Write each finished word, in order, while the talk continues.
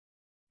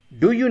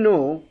Do you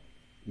know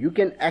you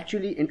can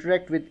actually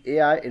interact with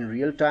AI in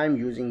real time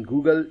using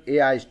Google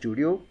AI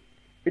Studio?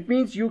 It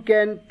means you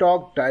can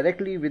talk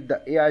directly with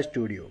the AI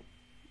Studio.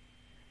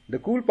 The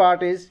cool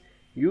part is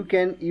you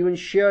can even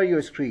share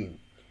your screen,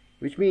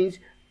 which means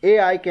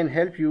AI can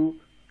help you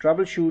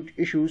troubleshoot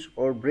issues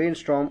or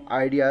brainstorm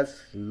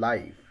ideas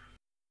live.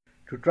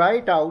 To try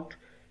it out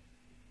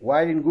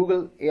while in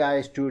Google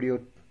AI Studio,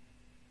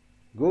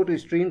 go to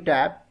Stream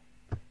tab,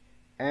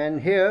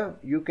 and here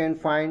you can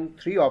find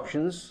three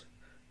options: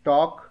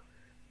 Talk,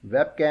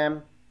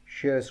 Webcam,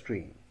 Share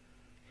Screen.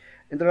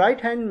 In the right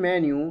hand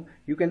menu,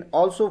 you can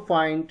also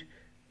find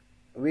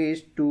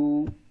ways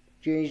to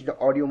change the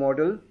audio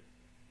model.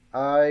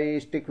 I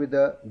stick with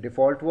the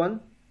default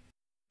one.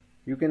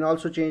 You can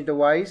also change the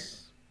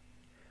voice.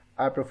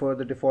 I prefer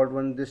the default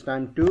one this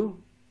time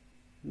too.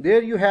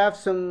 There you have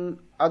some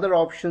other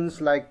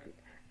options like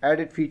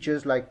added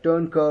features like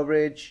turn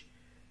coverage,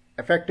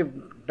 effective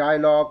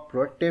dialogue,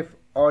 productive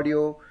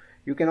audio.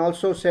 You can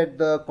also set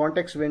the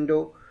context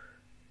window,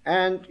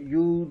 and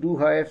you do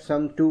have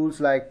some tools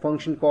like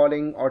function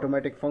calling,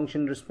 automatic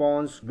function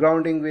response,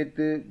 grounding with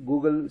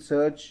Google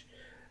search.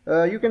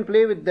 You can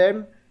play with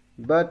them,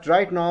 but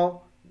right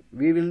now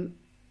we will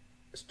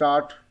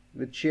start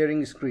with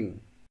sharing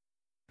screen.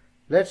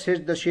 Let's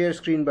hit the share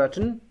screen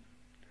button.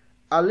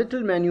 A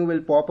little menu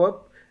will pop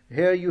up.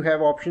 Here you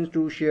have options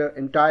to share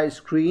entire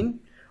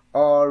screen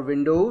or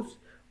windows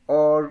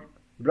or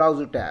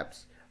browser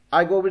tabs.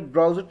 I go with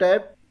browser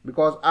tab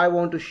because I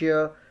want to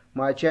share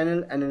my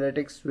channel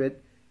analytics with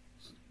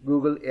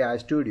Google AI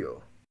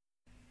Studio.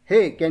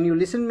 Hey, can you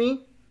listen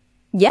me?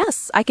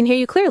 Yes, I can hear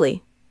you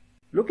clearly.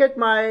 Look at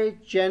my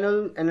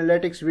channel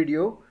analytics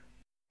video.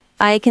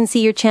 I can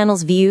see your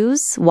channel's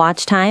views,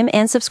 watch time,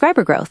 and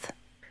subscriber growth.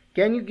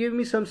 Can you give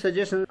me some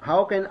suggestions?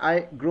 How can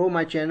I grow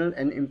my channel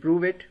and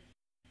improve it?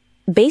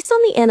 Based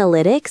on the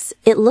analytics,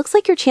 it looks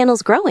like your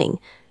channel's growing.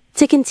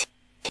 To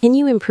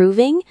continue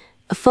improving,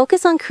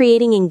 focus on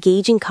creating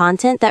engaging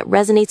content that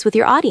resonates with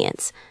your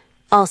audience.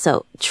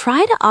 Also,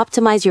 try to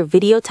optimize your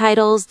video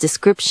titles,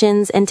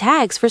 descriptions, and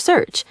tags for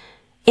search.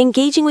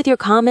 Engaging with your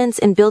comments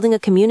and building a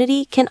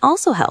community can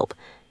also help.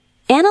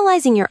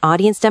 Analyzing your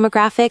audience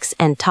demographics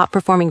and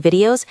top-performing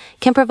videos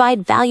can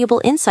provide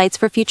valuable insights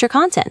for future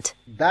content.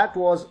 That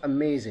was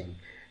amazing,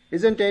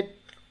 isn't it?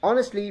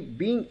 Honestly,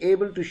 being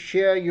able to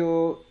share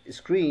your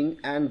screen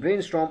and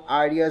brainstorm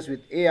ideas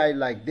with AI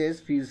like this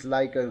feels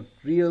like a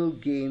real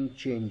game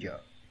changer.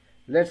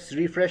 Let's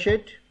refresh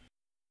it.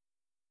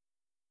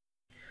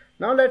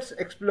 Now let's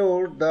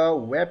explore the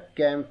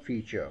webcam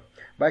feature.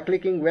 By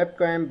clicking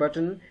webcam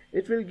button,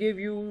 it will give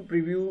you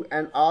preview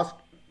and ask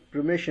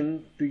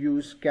permission to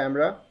use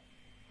camera.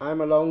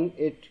 I'm allowing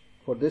it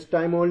for this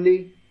time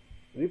only.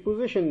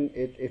 Reposition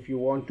it if you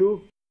want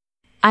to.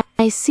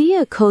 I see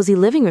a cozy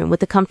living room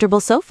with a comfortable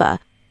sofa.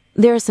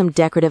 There are some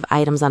decorative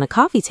items on a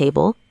coffee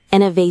table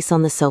and a vase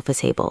on the sofa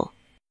table.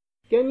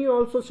 Can you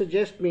also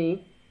suggest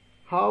me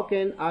how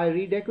can I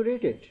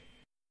redecorate it?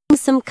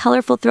 Some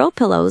colorful throw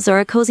pillows or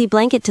a cozy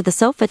blanket to the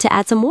sofa to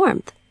add some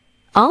warmth.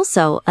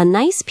 Also, a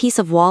nice piece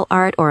of wall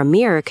art or a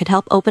mirror could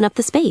help open up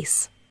the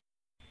space.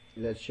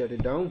 Let's shut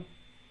it down.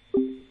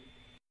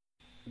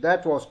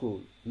 That was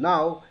cool.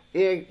 Now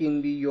AI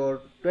can be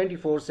your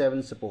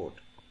 24/7 support.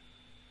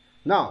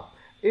 Now,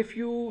 if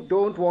you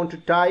don't want to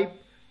type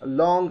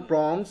long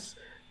prompts,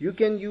 you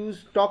can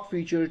use talk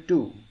feature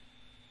too.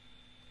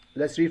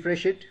 Let's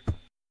refresh it.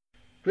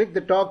 Click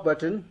the talk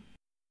button.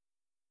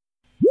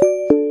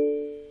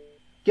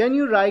 Can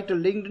you write a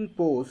LinkedIn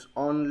post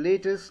on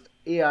latest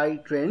AI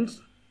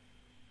trends?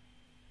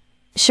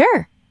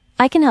 Sure,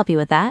 I can help you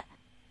with that.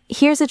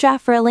 Here's a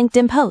draft for a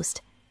LinkedIn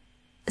post.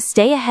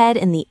 Stay ahead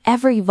in the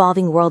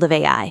ever-evolving world of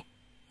AI.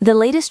 The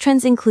latest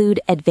trends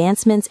include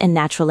advancements in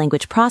natural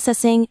language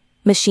processing,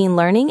 machine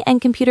learning, and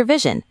computer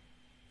vision.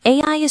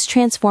 AI is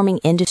transforming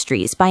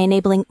industries by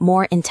enabling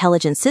more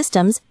intelligent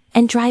systems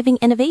and driving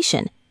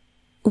innovation.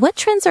 What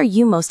trends are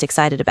you most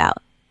excited about?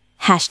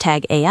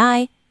 Hashtag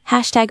AI,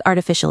 hashtag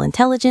artificial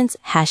intelligence,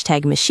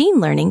 hashtag machine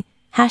learning,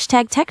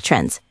 hashtag tech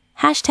trends,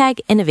 hashtag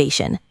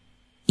innovation.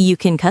 You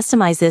can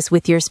customize this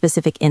with your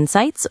specific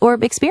insights or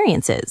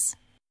experiences.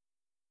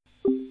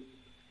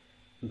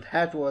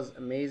 That was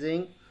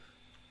amazing.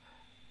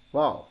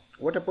 Wow,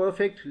 what a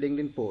perfect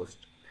LinkedIn post.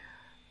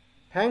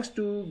 Thanks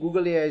to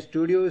Google AI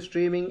Studio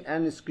streaming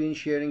and screen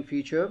sharing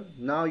feature,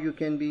 now you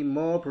can be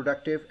more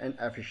productive and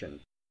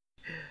efficient.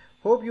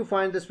 Hope you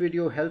find this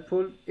video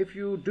helpful. If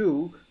you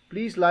do,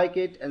 please like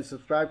it and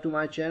subscribe to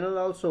my channel.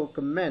 Also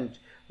comment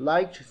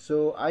liked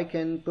so I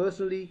can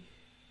personally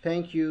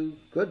thank you.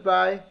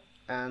 Goodbye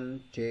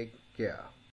and take care.